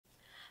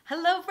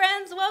Hello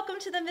friends, welcome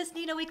to the Miss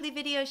Nina Weekly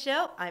Video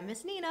Show. I'm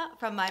Miss Nina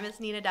from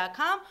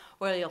mymissnina.com,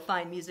 where you'll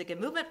find music and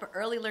movement for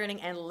early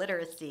learning and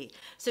literacy.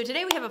 So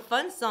today we have a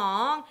fun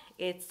song.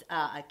 It's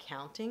a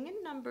counting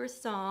and numbers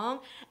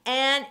song,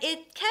 and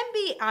it can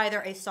be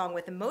either a song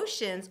with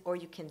emotions or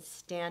you can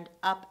stand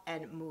up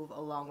and move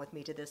along with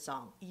me to this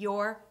song.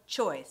 Your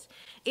choice.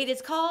 It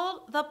is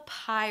called the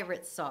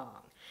Pirate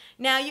Song.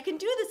 Now you can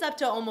do this up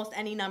to almost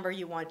any number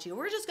you want to.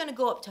 We're just going to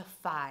go up to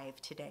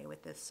 5 today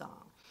with this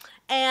song.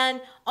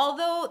 And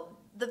although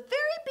the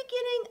very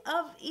beginning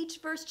of each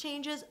verse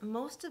changes,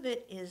 most of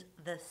it is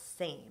the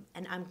same.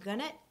 And I'm going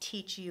to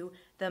teach you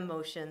the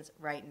motions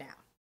right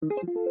now.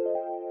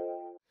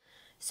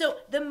 So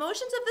the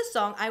motions of the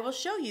song, I will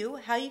show you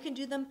how you can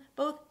do them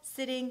both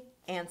sitting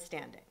and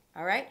standing.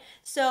 All right?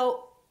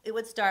 So it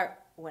would start,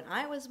 when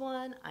I was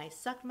 1, I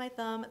sucked my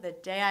thumb the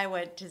day I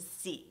went to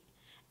sea.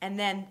 And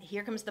then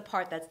here comes the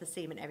part that's the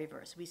same in every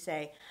verse. We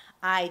say,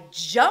 I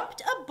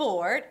jumped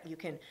aboard. You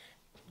can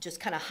just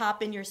kind of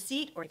hop in your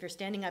seat, or if you're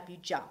standing up, you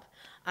jump.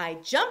 I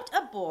jumped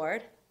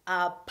aboard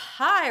a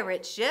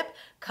pirate ship.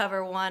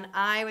 Cover one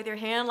eye with your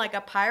hand like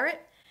a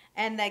pirate.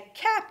 And the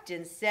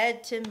captain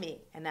said to me,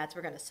 and that's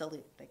we're going to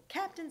salute. The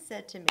captain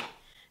said to me.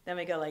 Then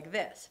we go like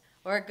this.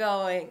 We're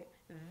going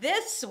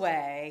this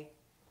way,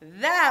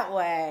 that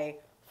way,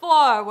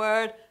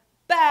 forward,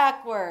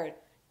 backward.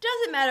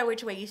 Doesn't matter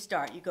which way you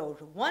start. You go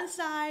to one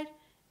side,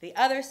 the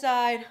other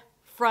side,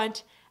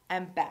 front,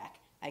 and back.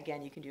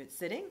 Again, you can do it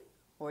sitting,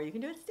 or you can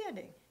do it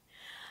standing.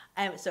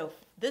 And so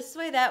this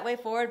way, that way,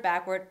 forward,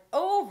 backward,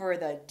 over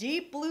the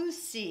deep blue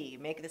sea.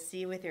 Make the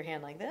sea with your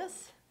hand like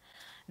this.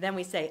 Then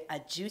we say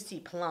a juicy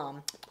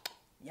plum.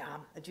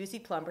 Yum, a juicy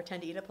plum.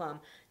 Pretend to eat a plum.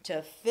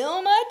 To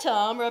fill my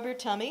tum, rub your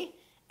tummy.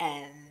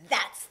 And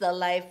that's the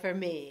life for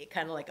me.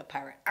 Kind of like a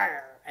pirate.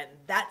 Arr, and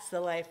that's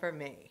the life for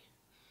me.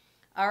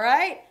 All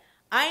right?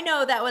 I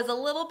know that was a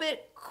little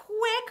bit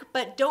quick,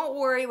 but don't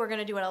worry, we're going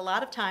to do it a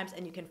lot of times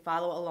and you can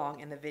follow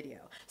along in the video.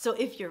 So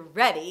if you're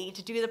ready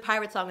to do the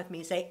pirate song with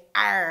me, say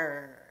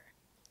arr.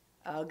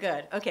 Oh,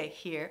 good. Okay,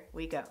 here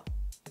we go.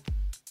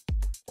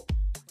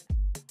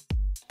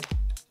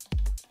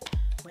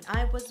 When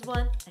I was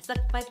 1, I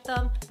sucked my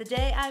thumb the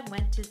day I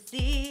went to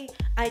sea.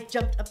 I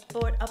jumped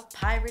aboard a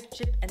pirate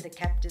ship and the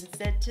captain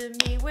said to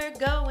me, we're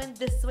going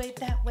this way,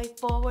 that way,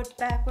 forward,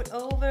 backward,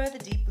 over the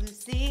deep blue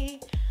sea.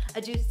 A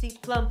juicy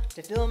plum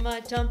to fill my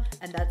tum,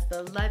 and that's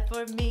the life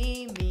for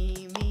me,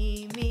 me,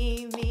 me,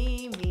 me,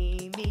 me,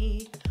 me,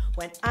 me.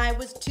 When I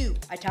was 2,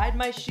 I tied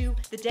my shoe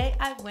the day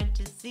I went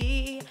to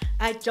sea.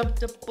 I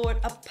jumped aboard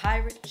a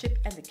pirate ship,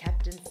 and the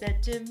captain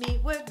said to me,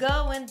 we're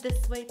going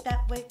this way,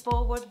 that way,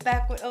 forward,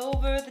 backward,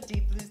 over the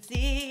deep blue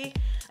sea.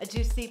 A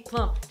juicy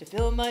plum to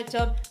fill my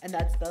tum, and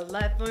that's the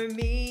life for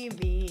me,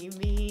 me,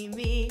 me,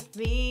 me,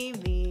 me,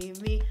 me,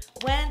 me.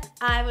 When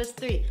I was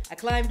 3, I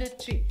climbed a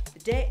tree the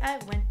day I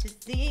went to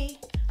sea.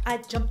 I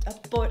jumped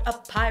aboard a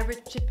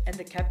pirate ship and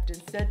the captain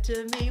said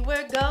to me,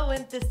 we're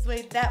going this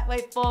way, that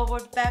way,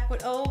 forward,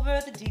 backward,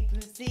 over the deep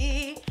blue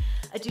sea.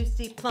 A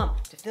juicy plum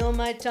to fill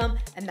my tum,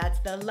 and that's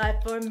the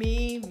life for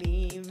me,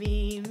 me,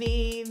 me,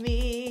 me,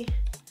 me.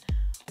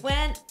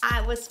 When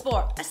I was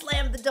 4, I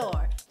slammed the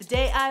door the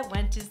day I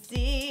went to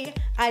sea.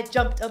 I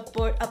jumped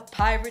aboard a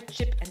pirate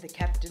ship and the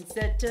captain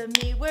said to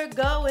me, we're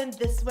going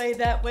this way,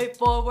 that way,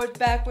 forward,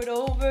 backward,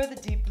 over the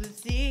deep blue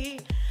sea.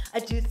 A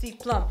juicy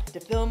plum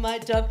to fill my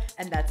tum,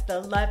 and that's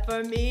the life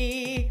for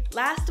me.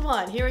 Last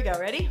one, here we go,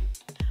 ready?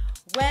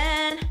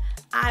 When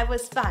I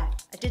was 5,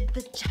 I did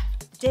the job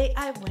the day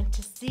I went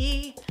to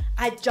sea.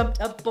 I jumped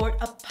aboard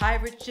a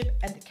pirate ship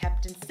and the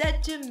captain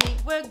said to me,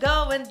 we're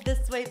going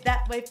this way,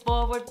 that way,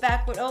 forward,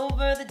 backward,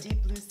 over the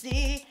deep blue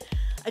sea.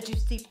 A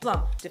juicy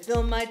plum to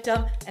fill my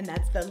tum, and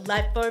that's the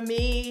life for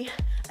me.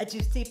 A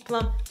juicy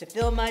plum to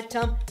fill my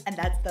tum, and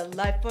that's the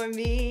life for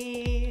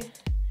me.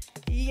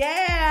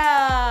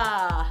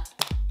 Yeah!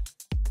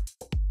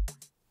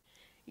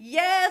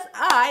 Yes,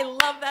 I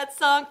love that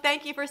song.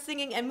 Thank you for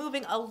singing and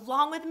moving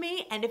along with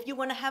me. And if you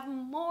want to have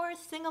more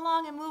sing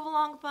along and move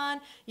along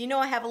fun, you know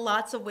I have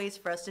lots of ways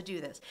for us to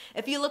do this.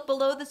 If you look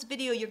below this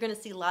video, you're going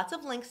to see lots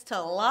of links to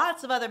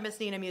lots of other Miss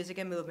Nina music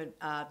and movement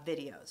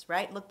videos,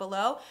 right? Look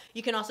below.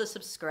 You can also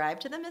subscribe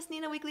to the Miss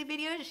Nina Weekly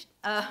Video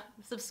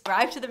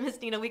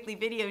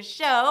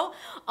Show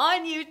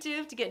on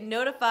YouTube to get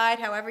notified,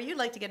 however you'd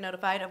like to get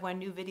notified of when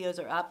new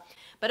videos are up.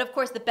 But of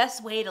course, the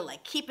best way to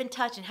keep in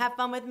touch and have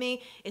fun with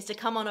me is to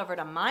come on over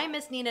to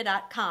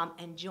mymissnina.com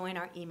and join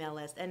our email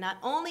list. And not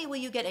only will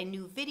you get a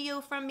new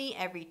video from me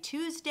every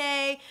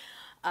Tuesday,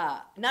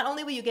 not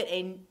only will you get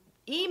an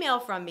email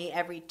from me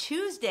every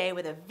Tuesday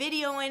with a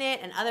video in it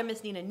and other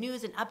Miss Nina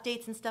news and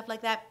updates and stuff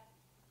like that,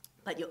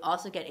 but you'll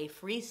also get a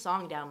free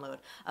song download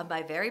of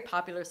my very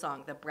popular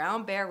song, The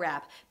Brown Bear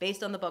Rap,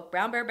 based on the book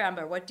Brown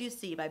Bear, What Do You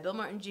See by Bill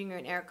Martin Jr.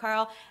 and Eric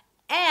Carle.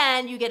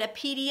 And you get a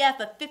PDF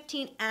of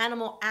 15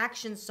 animal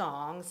action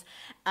songs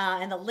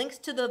and the links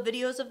to the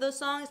videos of those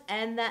songs,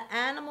 and the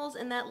animals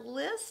in that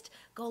list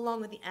go along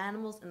with the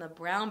animals in the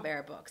Brown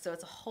Bear book. So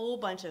it's a whole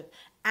bunch of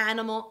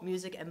animal,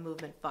 music, and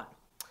movement fun.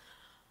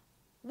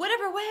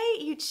 Whatever way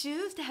you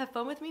choose to have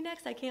fun with me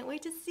next, I can't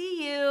wait to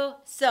see you.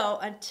 So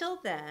until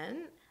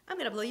then, I'm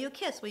going to blow you a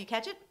kiss. Will you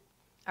catch it?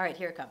 All right,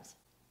 here it comes.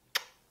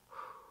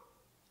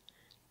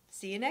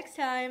 See you next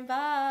time.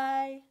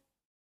 Bye.